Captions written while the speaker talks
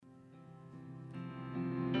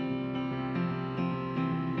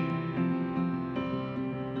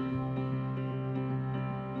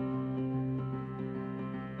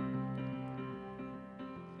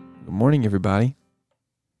morning, everybody.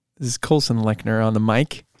 This is Colson Lechner on the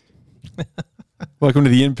mic. Welcome to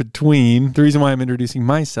the In-Between. The reason why I'm introducing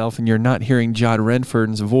myself and you're not hearing John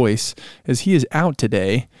Redfern's voice is he is out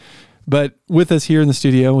today. But with us here in the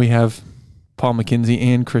studio, we have Paul McKenzie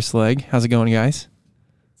and Chris Legg. How's it going, guys?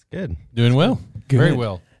 It's good. Doing well. Good. Very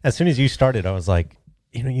well. As soon as you started, I was like,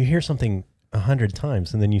 you hear something 100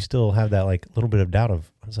 times and then you still have that like little bit of doubt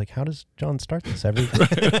of, I was like, how does John start this every so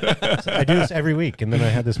I do this every week. And then I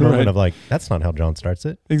had this moment of like, that's not how John starts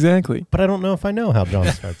it. Exactly. But I don't know if I know how John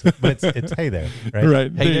starts it. But it's hey there, right?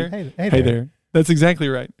 Right. Hey there. Hey there. That's exactly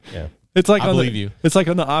right. Yeah. It's like I believe you. It's like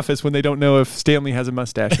on The Office when they don't know if Stanley has a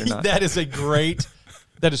mustache or not. That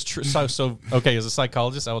is true. So, okay, as a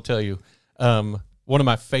psychologist, I will tell you, one of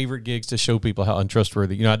my favorite gigs to show people how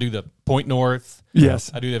untrustworthy. I do the point north.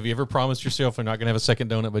 Yes. I do. Have you ever promised yourself you're not going to have a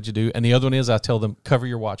second donut, but you do? And the other one is I tell them, cover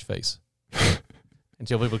your watch face. And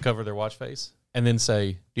tell people to cover their watch face. And then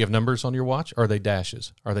say, do you have numbers on your watch? Are they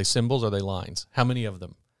dashes? Are they symbols? Are they lines? How many of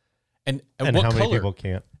them? And what how many color? people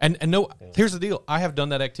can't? And no, here's the deal. I have done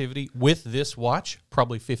that activity with this watch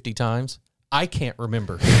probably 50 times. I can't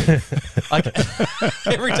remember. Like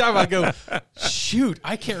every time I go, shoot,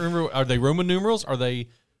 I can't remember. Are they Roman numerals? Are they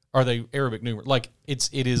Arabic numerals? Like it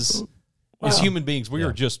is. Wow. As human beings, we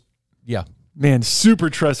are just Man, super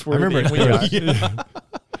trustworthy. I remember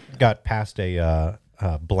got past a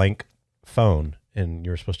blank phone and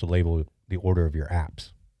you were supposed to label the order of your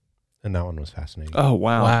apps. And that one was fascinating. Oh,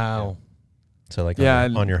 wow. Wow. So like Yeah,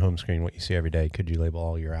 on your home screen, what you see every day, could you label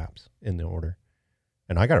all your apps in the order?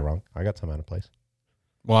 And I got it wrong. I got some out of place.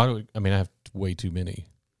 Well, I have way too many.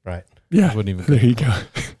 Right. Yeah. I wouldn't even. There you go.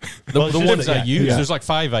 The ones I use, Yeah. there's like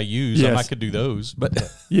 5 I use. Yes. I could do those, but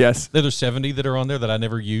Yes. there's 70 that are on there that I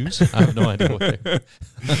never use. I have no idea what they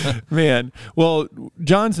are. Man. Well,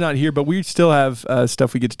 John's not here, but we still have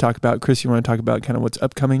stuff we get to talk about. Chris, you want to talk about kind of what's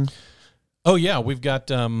upcoming? Oh yeah, we've got.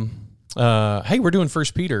 Hey, we're doing 1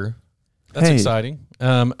 Peter. That's exciting.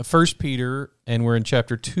 1 Peter, and we're in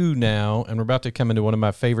chapter 2 now, and we're about to come into one of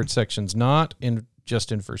my favorite sections, not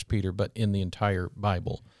just in 1 Peter, but in the entire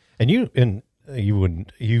Bible. And you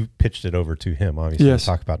pitched it over to him, obviously, Yes. to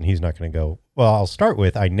talk about, and he's not going to go, well, I'll start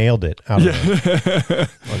with, I nailed it out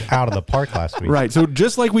of the park last week. Right. So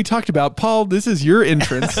just like we talked about, Paul, this is your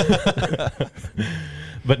entrance.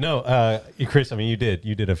 But no, Chris, you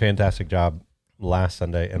did a fantastic job last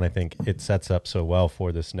Sunday, and I think it sets up so well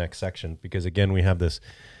for this next section, because again, we have this,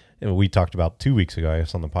 we talked about 2 weeks ago, I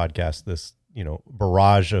guess, on the podcast, this,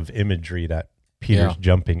 barrage of imagery that Peter's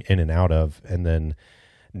jumping in and out of. And then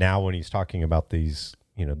now when he's talking about these,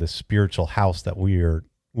 this spiritual house that we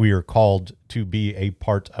are called to be a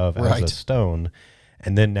part of as a stone.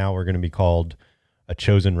 And then now we're going to be called a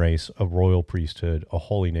chosen race, a royal priesthood, a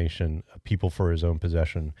holy nation, a people for his own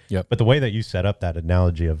possession. Yep. But the way that you set up that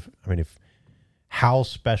analogy of, how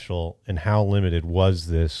special and how limited was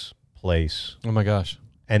this place? Oh my gosh.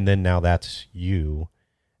 And then now that's you.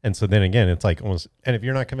 And so then again, it's like almost, and if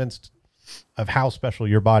you're not convinced of how special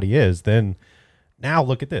your body is, then now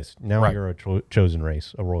look at this. Now you're a chosen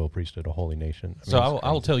race, a royal priesthood, a holy nation.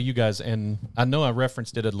 I will tell you guys, and I know I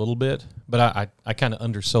referenced it a little bit, but I kind of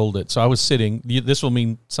undersold it. So I was sitting, this will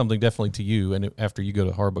mean something definitely to you, and after you go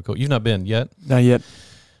to Harbaco, you've not been yet? Not yet.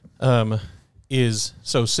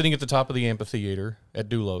 So sitting at the top of the amphitheater at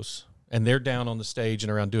Doulos, and they're down on the stage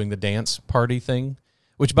and around doing the dance party thing,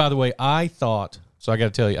 which, by the way, I thought, so I got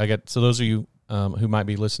to tell you, so those of you who might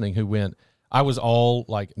be listening who went, I was all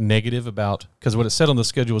like negative about, because what it said on the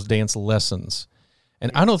schedule was dance lessons.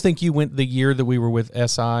 And I don't think you went the year that we were with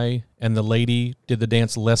SI and the lady did the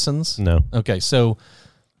dance lessons. No. Okay, so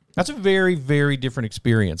that's a very, very different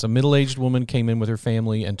experience. A middle-aged woman came in with her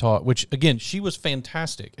family and taught, which, again, she was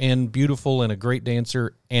fantastic and beautiful and a great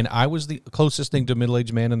dancer, and I was the closest thing to a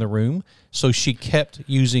middle-aged man in the room, so she kept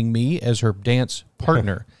using me as her dance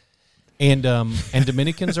partner. And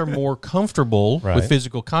Dominicans are more comfortable with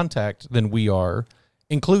physical contact than we are,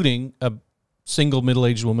 including a single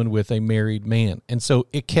middle-aged woman with a married man. And so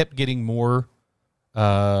it kept getting more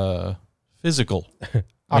physical.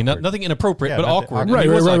 Nothing inappropriate, but awkward.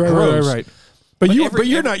 Right. But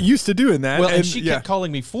you're not used to doing that. Well, and she kept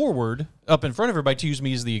calling me forward up in front of everybody to use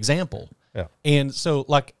me as the example. Yeah. And so,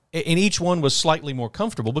 and each one was slightly more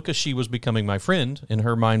comfortable because she was becoming my friend in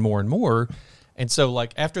her mind more and more. And so,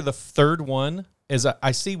 after the third one, as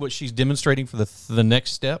I see what she's demonstrating for the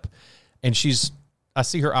next step, and I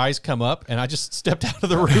see her eyes come up, and I just stepped out of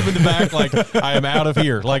the room in the back, I am out of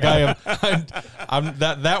here. I'm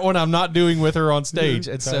that one I'm not doing with her on stage.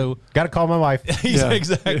 And so, got to call my wife.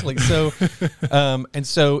 Exactly. So, and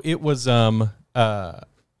so it was.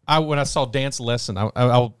 I when I saw dance lesson,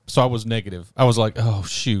 so I was negative. I was like, oh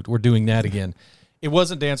shoot, we're doing that again. It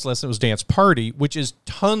wasn't dance lesson; it was dance party, which is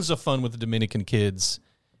tons of fun with the Dominican kids.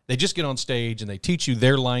 They just get on stage and they teach you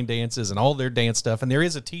their line dances and all their dance stuff. And there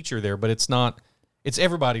is a teacher there, but it's not. It's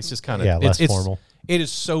everybody's just kind of less formal. It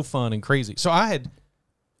is so fun and crazy. So I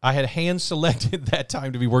had hand selected that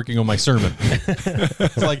time to be working on my sermon.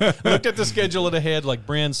 It's like looked at the schedule ahead, like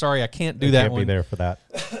Bren, sorry, I can't do that. Can't one. be there for that.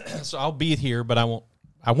 So I'll be here, but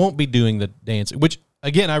I won't be doing the dance, which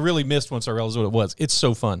again I really missed once I realized what it was. It's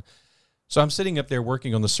so fun. So I'm sitting up there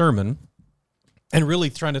working on the sermon and really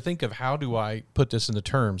trying to think of how do I put this into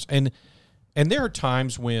terms. And there are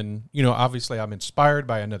times when, obviously I'm inspired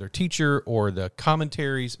by another teacher or the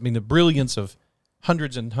commentaries. I mean, the brilliance of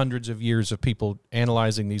hundreds and hundreds of years of people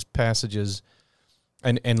analyzing these passages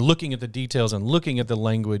and looking at the details and looking at the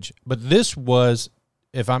language. But this was,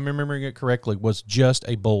 if I'm remembering it correctly, was just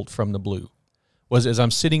a bolt from the blue. Was as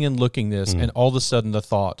I'm sitting and looking this, and all of a sudden the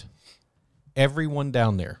thought, everyone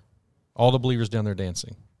down there, all the believers down there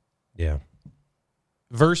dancing. Yeah.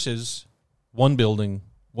 Versus one building,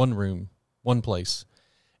 one room, one place.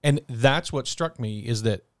 And that's what struck me is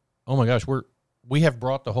that, oh my gosh, we have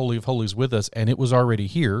brought the Holy of Holies with us, and it was already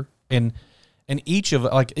here. And each of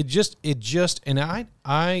I'm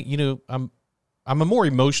a more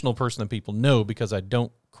emotional person than people know because I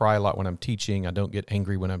don't cry a lot when I'm teaching. I don't get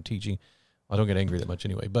angry when I'm teaching. I don't get angry that much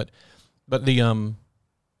anyway. But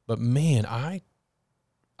man, I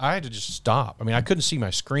had to just stop. I mean, I couldn't see my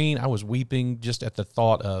screen. I was weeping just at the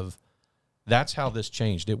thought of that's how this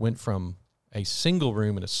changed. It went from a single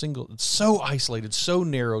room and so isolated, so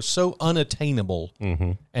narrow, so unattainable.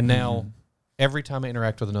 Mm-hmm. And now every time I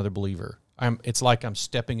interact with another believer, it's like I'm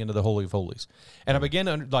stepping into the Holy of Holies. And I began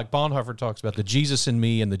to, like Bonhoeffer talks about the Jesus in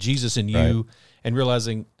me and the Jesus in you, and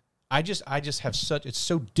realizing I just have it's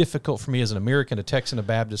so difficult for me as an American, a Texan, a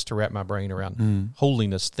Baptist to wrap my brain around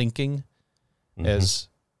holiness thinking as,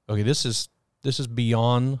 okay, this is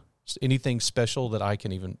beyond anything special that I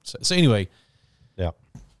can even say. So anyway, yeah.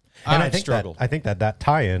 And I think struggled. that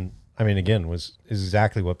tie-in, I mean, again, is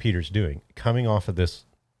exactly what Peter's doing. Coming off of this,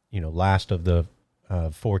 last of the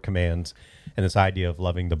 4 commands and this idea of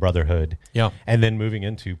loving the brotherhood. Yeah. And then moving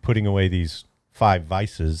into putting away these 5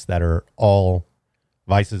 vices that are all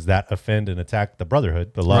vices that offend and attack the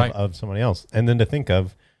brotherhood, the love of somebody else. And then to think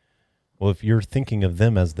of, well, if you're thinking of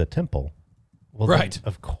them as the temple, well, then,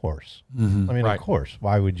 of course. Mm-hmm. I mean, of course.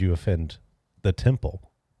 Why would you offend the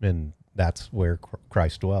temple? And that's where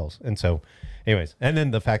Christ dwells. And so, anyways, and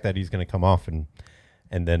then the fact that he's going to come off and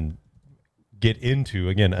then get into,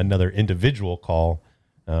 again, another individual call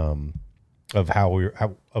of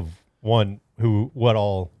what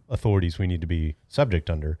all authorities we need to be subject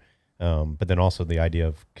under, but then also the idea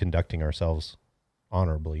of conducting ourselves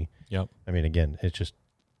honorably. Yep. I mean, again, it's just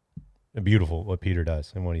beautiful what Peter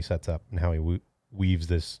does and what he sets up and how he weaves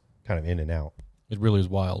this kind of in and out. It really is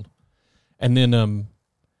wild. And then,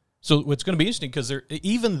 so it's going to be interesting because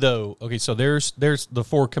so there's the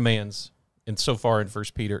 4 commands, and so far in 1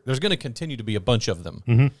 Peter, there's going to continue to be a bunch of them.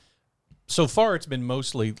 Mm-hmm. So far, it's been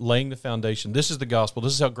mostly laying the foundation. This is the gospel.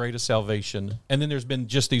 This is how great is salvation. And then there's been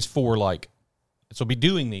just these 4, so be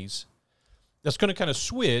doing these. That's going to kind of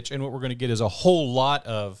switch, and what we're going to get is a whole lot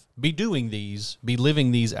of be doing these, be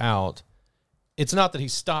living these out. It's not that he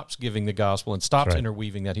stops giving the gospel and stops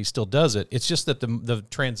interweaving that. He still does it. It's just that the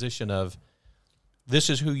transition of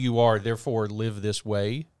this is who you are, therefore live this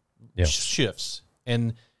way, shifts.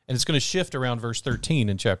 And it's going to shift around verse 13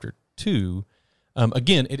 in chapter 2.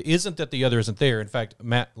 Again, it isn't that the other isn't there. In fact,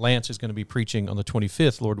 Matt Lance is going to be preaching on the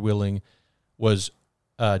 25th, Lord willing,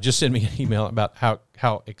 just send me an email about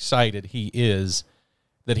how excited he is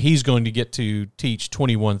that he's going to get to teach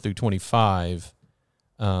 21 through 25,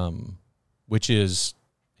 which is,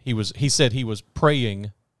 he said he was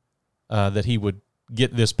praying that he would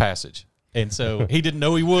get this passage. And so he didn't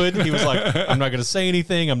know he would. He was like, I'm not going to say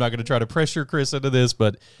anything. I'm not going to try to pressure Chris into this,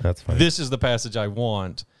 but this is the passage I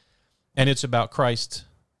want. And it's about Christ,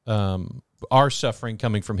 our suffering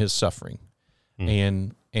coming from his suffering.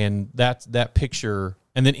 And that picture,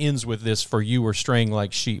 and then ends with this, for you were straying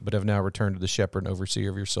like sheep, but have now returned to the shepherd and overseer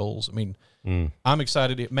of your souls. I mean, I'm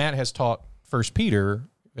excited. Matt has taught 1 Peter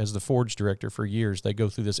as the Forge director for years. They go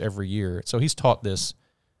through this every year. So he's taught this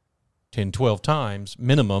 10, 12 times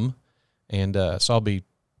minimum. And so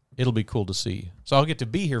it'll be cool to see. So I'll get to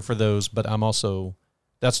be here for those, but I'm also,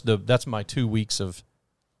 that's my 2 weeks of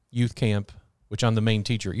youth camp, which I'm the main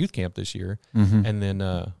teacher at youth camp this year, and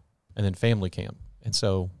then family camp. And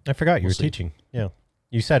so I forgot you were teaching. Yeah.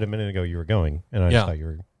 You said a minute ago you were going, and I just thought you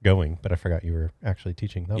were going, but I forgot you were actually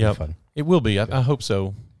teaching. That'll be fun. It will be. I hope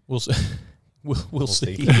so. We'll see. We'll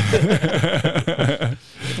see.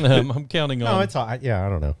 I'm counting on. No, it's all. I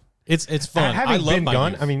don't know. It's fun. I love been my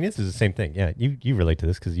gone. youth. I mean, this is the same thing. Yeah, you relate to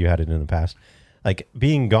this because you had it in the past. Like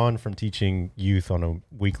being gone from teaching youth on a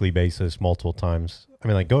weekly basis multiple times. I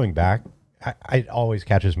mean, like going back, it always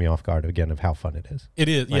catches me off guard again of how fun it is. It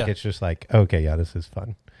is. Like it's just like, okay, yeah, this is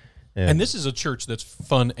fun. And this is a church that's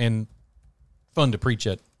fun to preach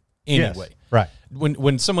at anyway. Yes, right.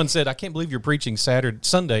 When someone said, "I can't believe you're preaching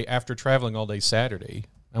Sunday after traveling all day Saturday,"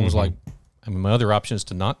 I was like, I mean, my other option is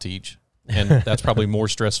to not teach, and that's probably more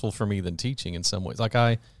stressful for me than teaching in some ways. Like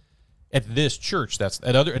at this church,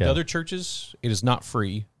 at other churches, it is not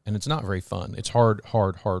free and it's not very fun. It's hard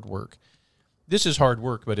work. This is hard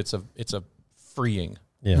work, but it's a freeing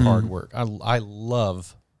hard work. I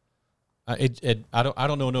love. I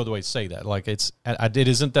don't know another way to say that. Like it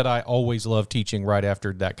isn't that I always love teaching right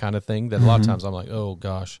after that kind of thing. That a lot of times I'm like, oh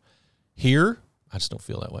gosh, here I just don't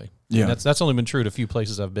feel that way. Yeah, and that's only been true at a few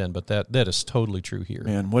places I've been, but that is totally true here.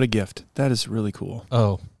 Man, what a gift! That is really cool.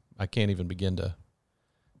 Oh, I can't even begin to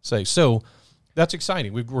say. So that's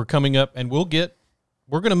exciting. We're coming up, and we're going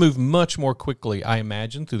to move much more quickly, I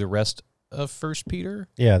imagine, through the rest of 1 Peter.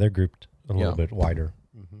 Yeah, they're grouped a little bit wider.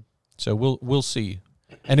 Mm-hmm. So we'll see.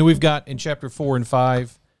 And then we've got in chapter 4 and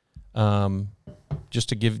 5, just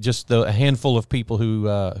to give a handful of people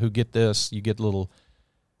who get this. You get a little.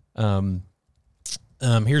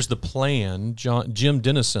 Here's the plan. Jim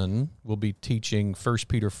Dennison will be teaching 1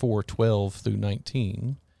 Peter 4:12 through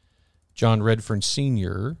 19. John Redfern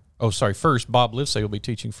Sr. First Bob Livesay will be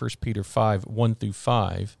teaching 1 Peter 5:1 through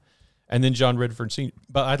 5, and then John Redfern Sr.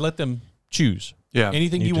 But I'd let them choose. Yeah,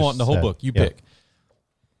 anything you want in the whole book, you pick.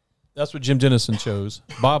 That's what Jim Dennison chose.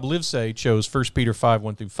 Bob Livesay chose 1 Peter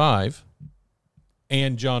 5:1 through 5,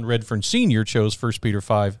 and John Redfern Sr. chose 1 Peter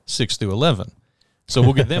 5:6 through 11. So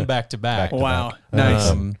we'll get them back to back. Wow,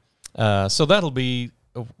 nice. So that'll be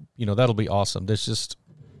awesome. There's just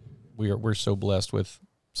we're so blessed with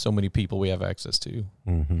so many people we have access to.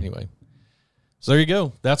 Mm-hmm. Anyway, so there you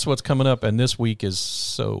go. That's what's coming up, and this week is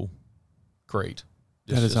so great.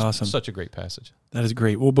 That is awesome. Such a great passage. That is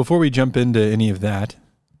great. Well, before we jump into any of that,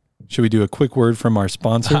 should we do a quick word from our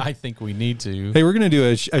sponsor? I think we need to. Hey, we're going to do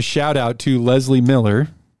a shout out to Leslie Miller.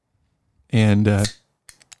 And there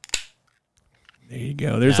you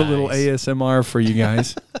go. There's a little ASMR for you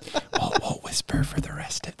guys. We'll whisper for the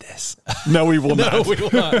rest of this. No, we will not. No, we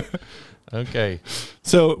will not. Okay.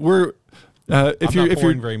 So we're... if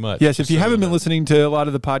you're very much. Yes, if you haven't been listening to a lot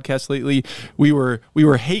of the podcasts lately, we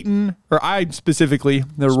were hating, or I specifically,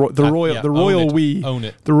 the royal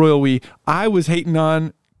we. I was hating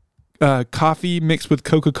on coffee mixed with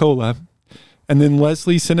Coca-Cola, and then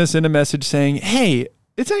Leslie sent us in a message saying, "Hey,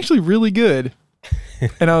 it's actually really good."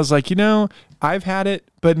 And I was like, I've had it,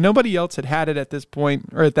 but nobody else had it at this point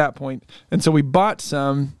or at that point, and so we bought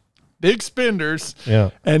some big spenders. Yeah,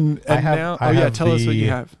 and now, tell us what you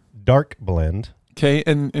have. Dark blend. Okay,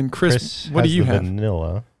 and Chris what do you have?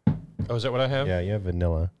 Vanilla. Oh, is that what I have? Yeah, you have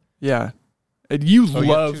vanilla. Yeah, and you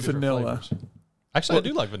love vanilla. Actually, I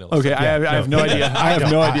do like vanilla. Okay, I have no idea. I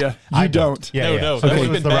have no idea. You don't. Yeah, no. That would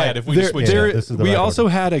have been bad if we just switched it. We also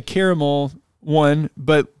had a caramel one,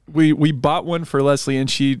 but we bought one for Leslie, and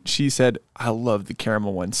she said, "I love the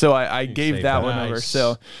caramel one," so I gave that one over.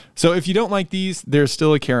 So if you don't like these, there's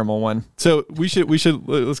still a caramel one. So we should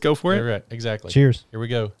let's go for it. Right, exactly. Cheers. Here we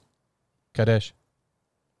go. Kadesh.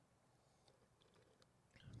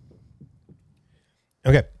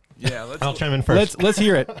 Okay. Yeah, I'll chime in first. Let's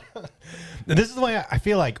hear it. This is the way I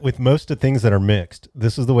feel like with most of things that are mixed,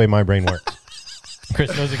 this is the way my brain works.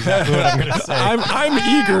 Chris knows exactly what I'm going to say.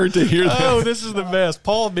 I'm eager to hear this. Oh, this is the best.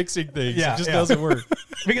 Paul mixing things. It just doesn't work.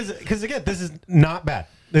 Because again, this is not bad.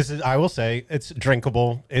 I will say, it's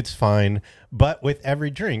drinkable. It's fine. But with every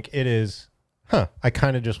drink, it is, I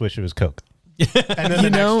kind of just wish it was Coke. And then the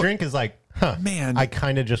next drink is like, man, I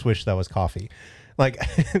kind of just wish that was coffee. Like,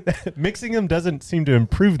 mixing them doesn't seem to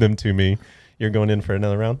improve them to me. You're going in for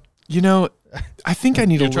another round? I think I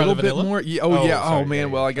need a little bit more. Sorry, oh,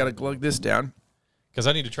 man. Well, I got to glug this down. Because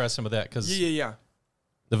I need to try some of that. Because yeah.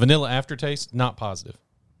 The vanilla aftertaste, not positive.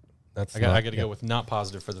 I got to go with not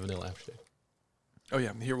positive for the vanilla aftertaste. Oh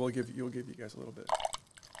yeah, here you'll give you guys a little bit.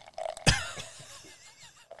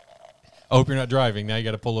 I hope you're not driving. Now you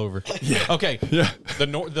got to pull over. Yeah. Okay. Yeah.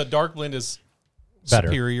 The dark blend is better.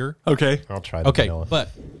 Superior. Okay. I'll try the vanilla. But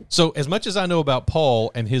so as much as I know about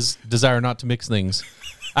Paul and his desire not to mix things,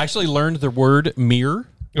 I actually learned the word mirror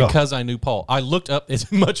because I knew Paul. I looked up. It's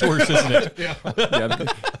much worse, isn't it? Yeah.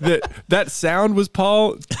 That sound was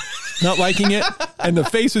Paul not liking it, and the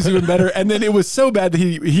face was even better. And then it was so bad that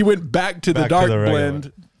he went back to the dark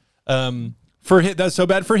blend. For him, that's so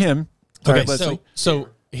bad for him. Sorry, Okay, Leslie. so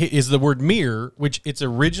is the word mirror, which its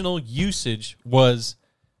original usage was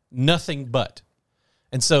nothing but.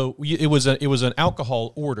 And so it was an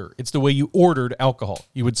alcohol order. It's the way you ordered alcohol.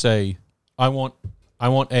 You would say, I want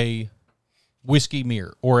a whiskey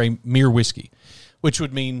mirror or a mirror whiskey, which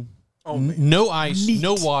would mean no ice,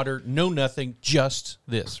 no water, no nothing, just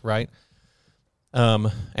this, right?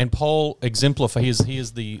 And Paul exemplifies, he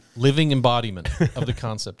is the living embodiment of the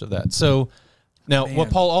concept of that. So now what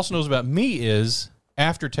Paul also knows about me is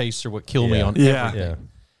aftertastes are what kill me on everything. Yeah.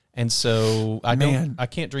 And so I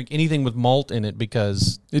can't drink anything with malt in it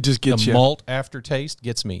because It just gets the you. malt aftertaste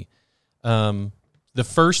gets me. The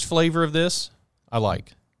first flavor of this I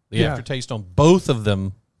like. The Yeah. aftertaste on both of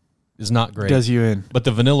them is not great. Does you in. But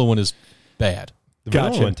the vanilla one is bad. The Gotcha.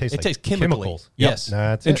 vanilla one tastes It like tastes chemically. chemicals. Yes. Yep.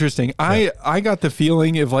 That's it. Interesting. I got the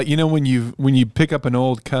feeling of like, when you pick up an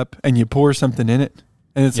old cup and you pour something in it,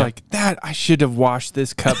 and it's Yeah. like, that I should have washed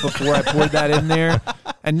this cup before I poured that in there,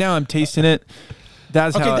 and now I'm tasting it.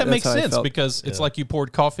 That's Okay, how that makes that's how I sense felt. because it's like you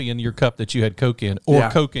poured coffee in your cup that you had Coke in, or Yeah.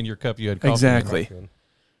 Coke in your cup you had coffee in. Exactly.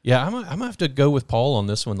 Yeah, I'm gonna have to go with Paul on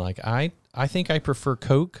this one. Like I think I prefer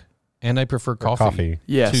Coke and I prefer coffee,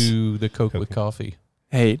 Yes. to the Coke with coffee.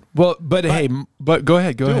 Hey, well, but go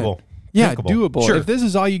ahead. Go Doable. ahead. Yeah, Drinkable. doable. Sure. If this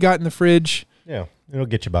is all you got in the fridge, Yeah, it'll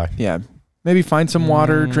get you by. yeah, maybe find some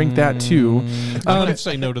water, drink that too. I'm gonna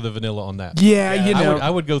say no to the vanilla on that. Yeah, I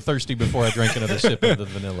would go thirsty before I drank another sip of the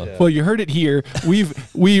vanilla. Well, you heard it here.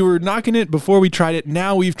 We were knocking it before we tried it.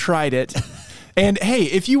 Now we've tried it. And hey,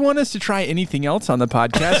 if you want us to try anything else on the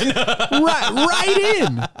podcast, right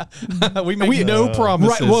in. we make no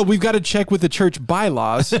promises. Right. Well, we've got to check with the church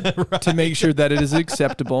bylaws to make sure that it is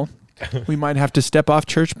acceptable. We might have to step off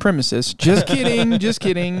church premises. Just kidding. Just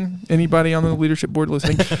kidding. Anybody on the leadership board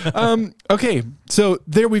listening? Okay. So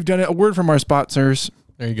there we've done it. A word from our sponsors.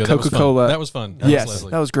 There you go. Coca-Cola. That was fun. Yes,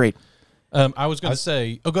 Leslie. that was great. I was going to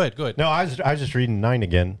say. Oh, go ahead. No, I was just reading 9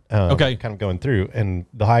 again. Okay. Kind of going through, and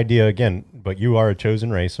the idea again. But you are a chosen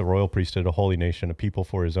race, a royal priesthood, a holy nation, a people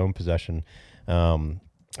for His own possession, and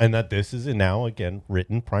that this is now again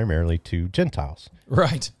written primarily to Gentiles.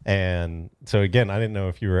 Right. And so again, I didn't know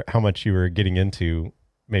if how much you were getting into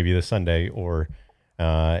maybe this Sunday or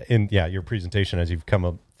in your presentation as you've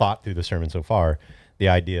thought through the sermon so far, the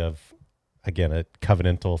idea of again a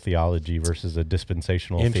covenantal theology versus a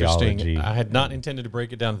dispensational Interesting. theology. I had not intended to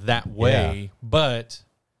break it down that way, but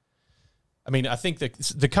I mean, I think that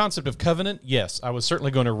the concept of covenant, yes, I was certainly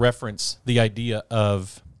going to reference the idea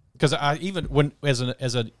of, because I even when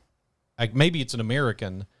maybe it's an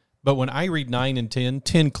American, but when I read 9 and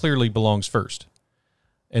 10 clearly belongs first.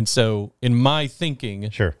 And so in my thinking,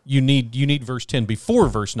 Sure. you need verse 10 before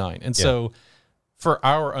verse 9. And so for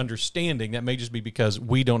our understanding, that may just be because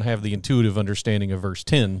we don't have the intuitive understanding of verse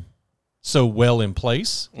 10 so well in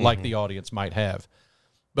place like the audience might have.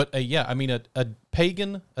 But I mean, a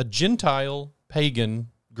pagan, a Gentile pagan,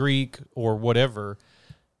 Greek or whatever,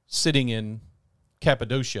 sitting in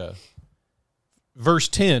Cappadocia, verse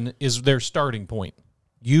 10 is their starting point.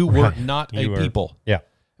 You were not a people. Yeah.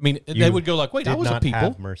 I mean, they would go like, wait, I was a people.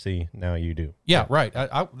 Have mercy, now you do. Yeah, right.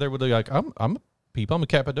 They would be like, I'm a people. I'm a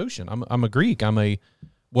Cappadocian. I'm a Greek. I'm a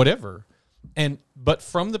whatever. But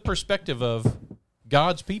from the perspective of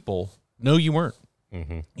God's people, no, you weren't.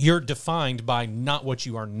 Mm-hmm. You're defined by not what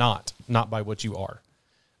you are not by what you are.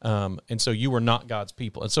 And so you were not God's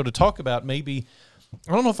people. And so to talk about maybe,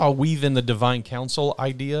 I don't know if I'll weave in the divine counsel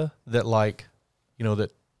idea that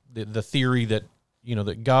that the theory that,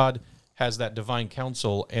 that God has that divine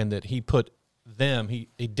counsel and that he put them, he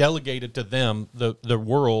delegated to them the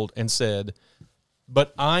world and said,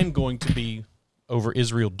 but I'm going to be over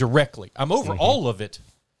Israel directly. I'm over all of it.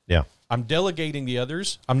 Yeah. I'm delegating the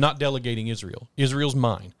others. I'm not delegating Israel. Israel's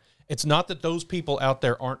mine. It's not that those people out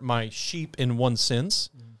there aren't my sheep in one sense,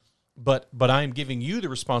 but I am giving you the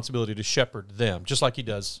responsibility to shepherd them, just like he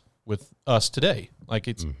does with us today. Like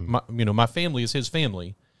it's my family is his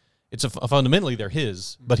family. It's fundamentally they're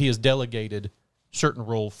his, but he has delegated certain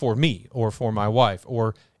role for me or for my wife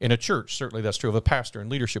or in a church. Certainly that's true of a pastor and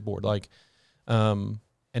leadership board. And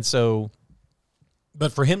so,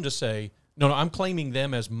 but for him to say, no, I'm claiming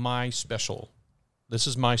them as my special. This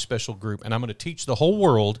is my special group, and I'm going to teach the whole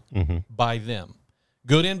world by them.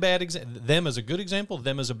 Good and bad. Them as a good example,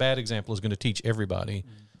 them as a bad example is going to teach everybody.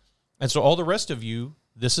 And so all the rest of you,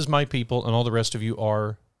 this is my people, and all the rest of you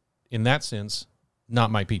are, in that sense, not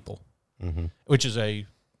my people, which is a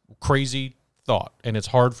crazy thought, and it's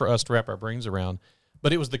hard for us to wrap our brains around.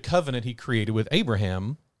 But it was the covenant he created with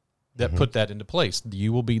Abraham that put that into place.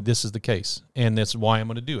 You will be, this is the case, and that's why I'm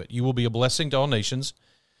going to do it. You will be a blessing to all nations,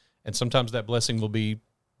 and sometimes that blessing will be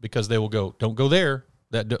because they will go, don't go there,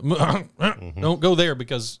 That don't go there,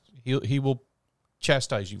 because he will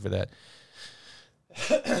chastise you for that.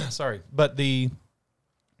 Sorry, but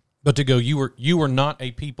to go, you were not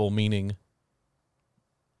a people, meaning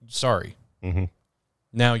sorry. Mm-hmm.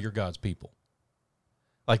 Now you're God's people.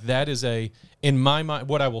 Like, that is in my mind,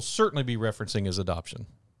 what I will certainly be referencing is adoption.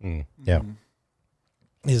 Yeah.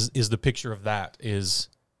 Is the picture of that is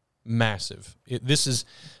massive. This is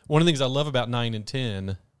one of the things I love about 9 and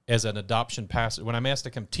 10 as an adoption passage. When I'm asked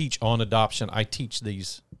to come teach on adoption, I teach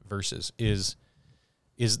these verses. Is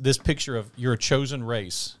this picture of you're a chosen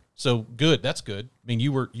race. So good, that's good. I mean,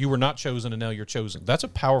 you were not chosen and now you're chosen. That's a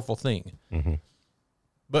powerful thing. Mm-hmm.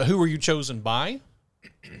 But who were you chosen by?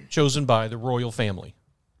 Chosen by the royal family.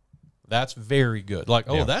 That's very good. Like,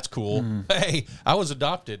 oh, that's cool. Hey, I was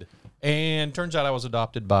adopted. And turns out I was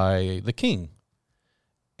adopted by the king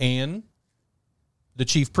and the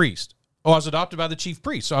chief priest. Oh, I was adopted by the chief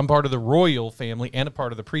priest. So I'm part of the royal family and a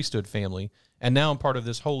part of the priesthood family. And now I'm part of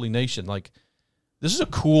this holy nation. Like, this is a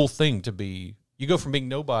cool thing to be. You go from being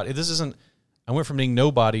nobody. I went from being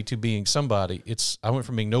nobody to being somebody. I went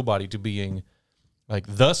from being nobody to being like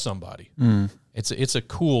the somebody. It's a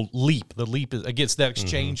cool leap. The leap is against that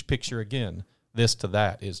exchange picture again. This to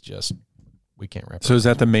that is just, we can't wrap it. So is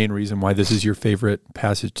that the main reason why this is your favorite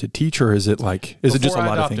passage to teach, or is it just a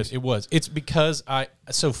lot of things? It was. It's because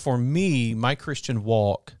so for me, my Christian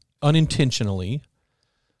walk unintentionally,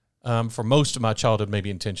 for most of my childhood, maybe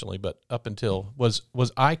intentionally, but up until was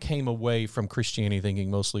I came away from Christianity thinking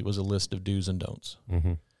mostly it was a list of do's and don'ts.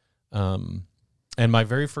 And my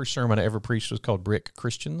very first sermon I ever preached was called Brick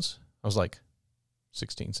Christians. I was like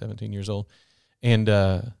 16, 17 years old. And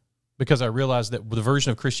because I realized that the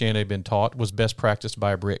version of Christianity I'd been taught was best practiced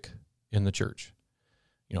by a brick in the church.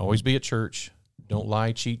 Always be at church. Don't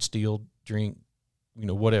lie, cheat, steal, drink,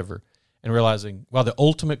 whatever. And realizing, well, the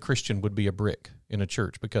ultimate Christian would be a brick in a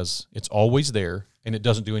church because it's always there and it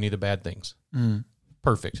doesn't do any of the bad things.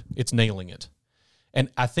 Perfect. It's nailing it. And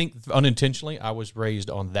I think unintentionally, I was raised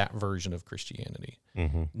on that version of Christianity,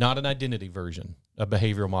 not an identity version, a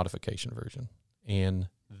behavioral modification version. And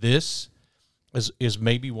this is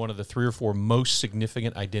maybe one of the 3 or 4 most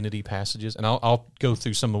significant identity passages. And I'll go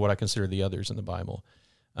through some of what I consider the others in the Bible.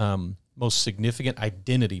 Most significant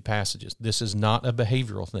identity passages. This is not a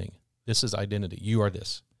behavioral thing. This is identity. You are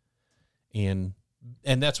this. And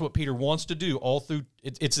that's what Peter wants to do all through.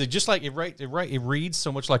 It's just like it reads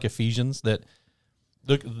so much like Ephesians that,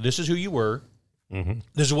 look, this is who you were.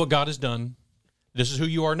 This is what God has done. This is who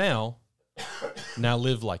you are now. Now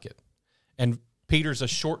live like it. And Peter's a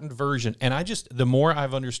shortened version. And the more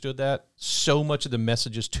I've understood that, so much of the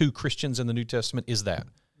messages to Christians in the New Testament is that.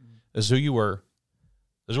 This is who you were.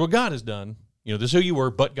 This is what God has done. This is who you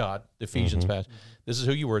were, but God, the Ephesians passage. This is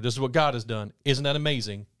who you were. This is what God has done. Isn't that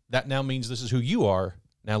amazing? That now means this is who you are.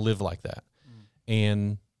 Now live like that.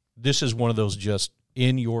 And this is one of those just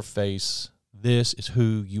in your face, this is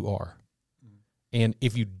who you are. And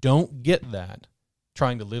if you don't get that,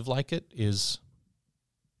 trying to live like it is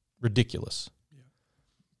ridiculous.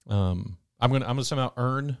 I'm gonna somehow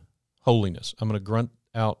earn holiness. I'm gonna grunt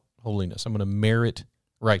out holiness. I'm gonna merit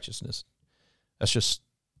righteousness. That's just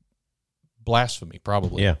blasphemy,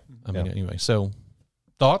 probably. Yeah. Anyway, so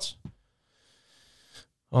thoughts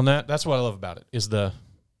on that? That's what I love about it, is the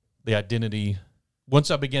identity.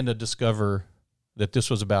 Once I began to discover that this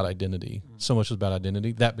was about identity, so much was about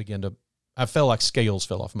identity, I felt like scales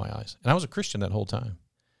fell off my eyes. And I was a Christian that whole time,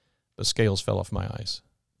 but scales fell off my eyes.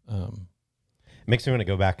 It makes me want to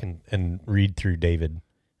go back and read through David,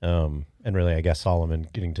 and really, I guess, Solomon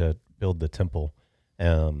getting to build the temple.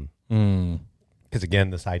 Because again,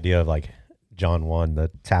 this idea of like John 1, the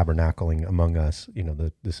tabernacling among us,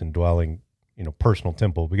 this indwelling, personal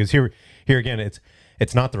temple. Because here again,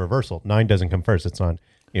 it's not the reversal. 9 doesn't come first. It's not,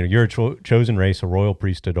 you're a chosen race, a royal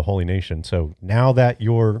priesthood, a holy nation. So now that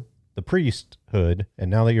you're the priesthood, and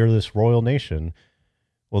now that you're this royal nation,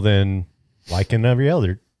 well then, like in every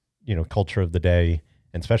other, culture of the day,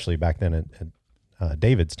 and especially back then at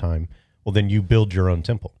David's time, well then you build your own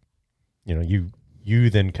temple. You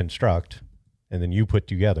then construct, and then you put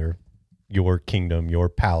together your kingdom, your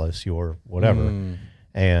palace, your whatever.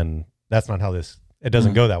 And that's not how it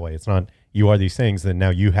doesn't go that way. It's not, you are these things, then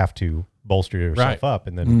now you have to bolster yourself up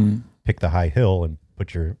and then pick the high hill and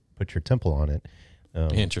put your temple on it.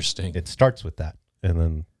 Interesting. It starts with that. And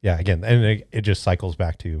then, again, and it just cycles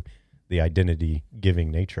back to the identity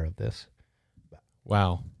giving nature of this.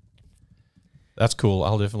 Wow. That's cool.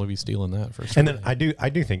 I'll definitely be stealing that for sure. And then I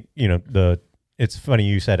do think, it's funny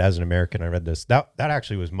you said, as an American, I read this. That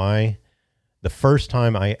actually was the first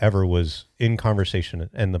time I ever was in conversation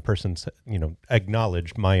and the person,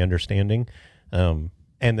 acknowledged my understanding.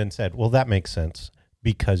 and then said, well, that makes sense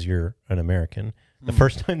because you're an American. The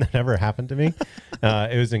first time that ever happened to me,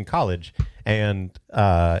 it was in college, and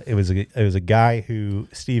it was a guy who,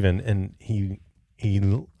 Stephen, and he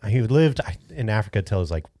lived in Africa till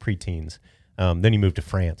his like preteens. Then he moved to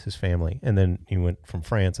France, his family, and then he went from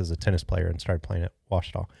France as a tennis player and started playing at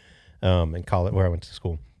Washita, in college, where I went to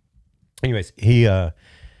school. Anyways, we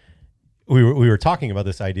were talking about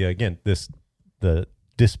this idea again, the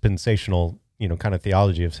dispensational, kind of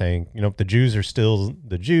theology of saying, the Jews are still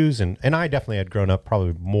the Jews, and I definitely had grown up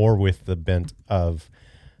probably more with the bent of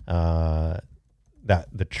that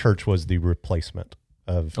the church was the replacement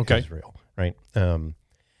of Israel, right?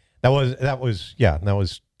 That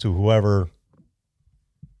was to whoever.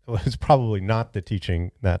 It was probably not the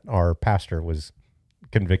teaching that our pastor was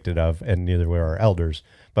convicted of, and neither were our elders.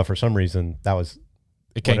 But for some reason, that was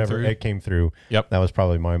it came through. Yep, that was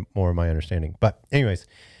probably more my understanding. But anyways,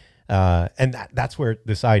 and that's where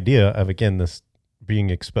this idea of, again, this being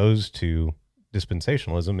exposed to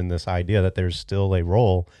dispensationalism and this idea that there's still a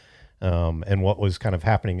role, and what was kind of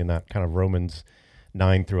happening in that kind of Romans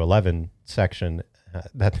 9 through 11 section,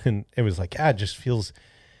 that then it was like,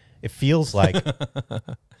 it feels like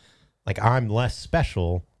like I'm less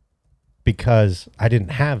special because I didn't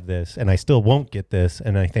have this, and I still won't get this.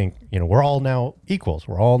 And I think, we're all now equals.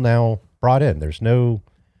 We're all now brought in. There's no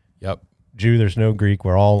Jew, there's no Greek.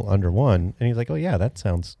 We're all under one. And he's like, oh yeah, that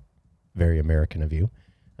sounds very American of you.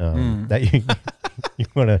 That you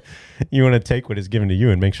want to take what is given to you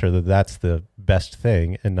and make sure that that's the best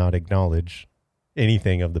thing and not acknowledge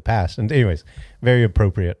anything of the past. And anyways, very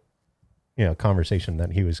appropriate, conversation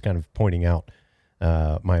that he was kind of pointing out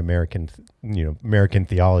my American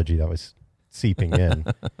theology that was seeping in.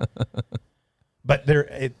 But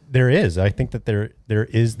there is, I think that there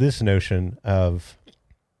is this notion of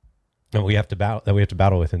that we have to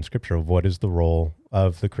battle with in Scripture of what is the role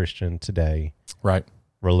of the Christian today, right?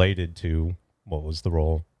 Related to what was the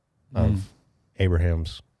role of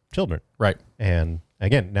Abraham's children, right? And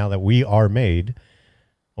again, now that we are made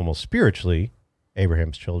almost spiritually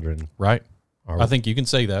Abraham's children, right? I think you can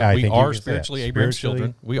say that. We are spiritually Abraham's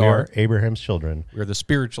children. We are Abraham's children. We are the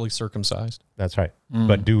spiritually circumcised. That's right.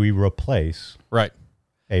 But do we replace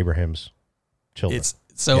Abraham's children?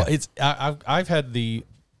 I've had the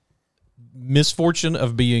misfortune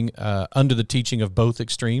of being under the teaching of both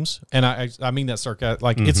extremes, and I mean that sarcastic.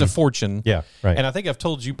 Like it's a fortune. Yeah, right. And I think I've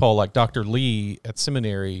told you, Paul, like Dr. Lee at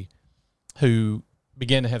seminary, who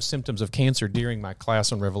began to have symptoms of cancer during my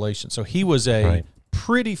class on Revelation. So he was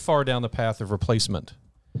pretty far down the path of replacement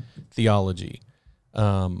theology.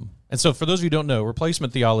 And so for those of you who don't know,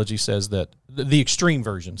 replacement theology says that the extreme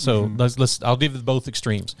version. So I'll give you both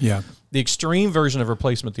extremes. Yeah. The extreme version of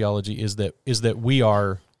replacement theology is that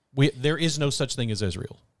there is no such thing as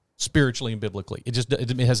Israel, spiritually and biblically. It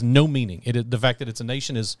has no meaning. The fact that it's a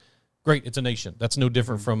nation is great. It's a nation. That's no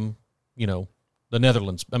different from, the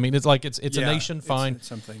Netherlands. I mean, it's like it's a nation, fine, it's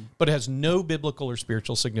something, but it has no biblical or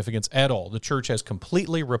spiritual significance at all. The church has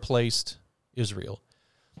completely replaced Israel.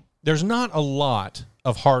 There's not a lot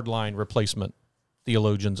of hardline replacement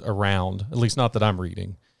theologians around, at least not that I'm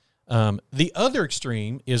reading. The other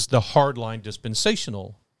extreme is the hardline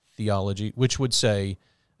dispensational theology, which would say,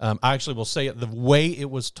 I actually will say it the way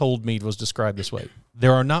it was told me, it was described this way.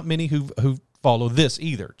 There are not many who follow this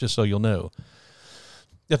either, just so you'll know.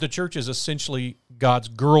 That the church is essentially God's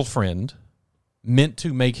girlfriend meant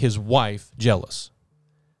to make his wife jealous.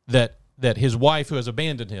 That his wife, who has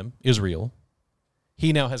abandoned him, Israel,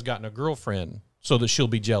 he now has gotten a girlfriend so that she'll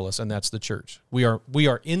be jealous, and that's the church. We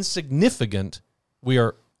are insignificant.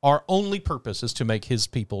 Our only purpose is to make his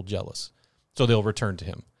people jealous, so they'll return to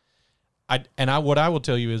him. What I will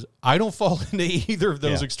tell you is I don't fall into either of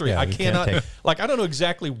those extremes. I cannot, I don't know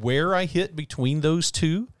exactly where I hit between those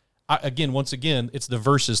two. Once again, it's the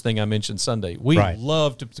verses thing I mentioned Sunday. We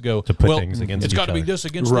love to go, to put things against it's each got to be other. this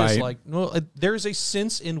against this. There's a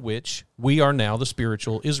sense in which we are now the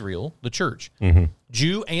spiritual Israel, the church.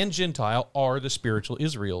 Jew and Gentile are the spiritual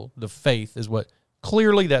Israel. The faith is what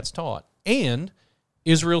clearly that's taught. And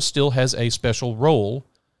Israel still has a special role,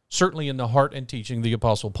 certainly in the heart and teaching of the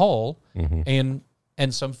Apostle Paul, and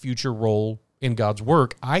some future role in God's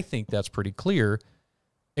work. I think that's pretty clear.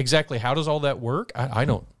 Exactly how does all that work? I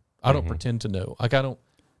don't pretend to know. I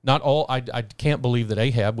can't believe that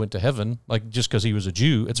Ahab went to heaven, just because he was a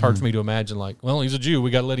Jew. It's hard for me to imagine, he's a Jew,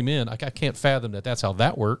 we got to let him in. I can't fathom that that's how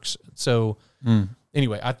that works. So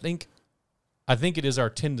anyway, I think it is our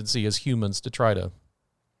tendency as humans to try to,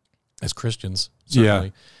 as Christians,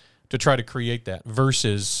 certainly, to try to create that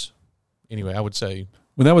versus, anyway, I would say.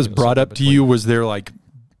 When that was brought up to you, was there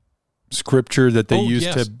scripture that they use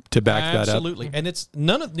yes. to back that up? Absolutely. And it's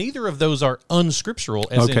neither of those are unscriptural.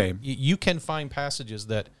 As Okay. you can find passages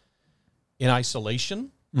that in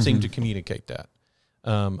isolation seem to communicate that.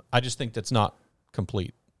 I just think that's not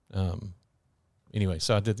complete. Anyway,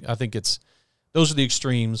 so I think those are the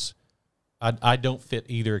extremes. I don't fit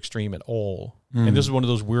either extreme at all. And this is one of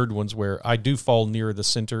those weird ones where I do fall near the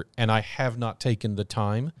center, and I have not taken the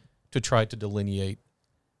time to try to delineate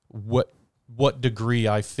what degree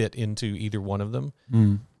I fit into either one of them.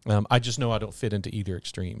 I just know I don't fit into either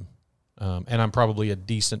extreme. And I'm probably a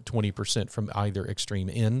decent 20% from either extreme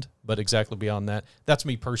end, but exactly beyond that, that's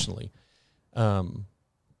me personally.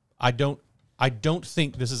 I don't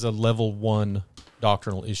think this is a level 1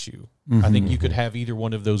 doctrinal issue. I think you could have either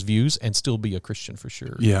one of those views and still be a Christian for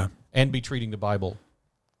sure. Yeah. And be treating the Bible,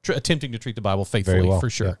 attempting to treat the Bible faithfully well, for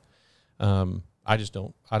sure. Yeah. I just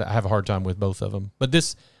don't. I have a hard time with both of them. But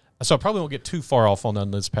so I probably won't get too far off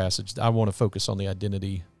on this passage. I want to focus on the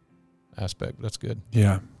identity aspect. That's good.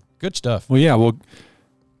 Yeah. Good stuff. Well, yeah. Well,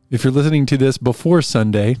 if you're listening to this before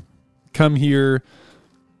Sunday, come here,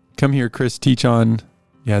 Chris, teach on,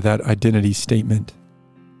 that identity statement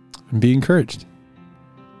and be encouraged.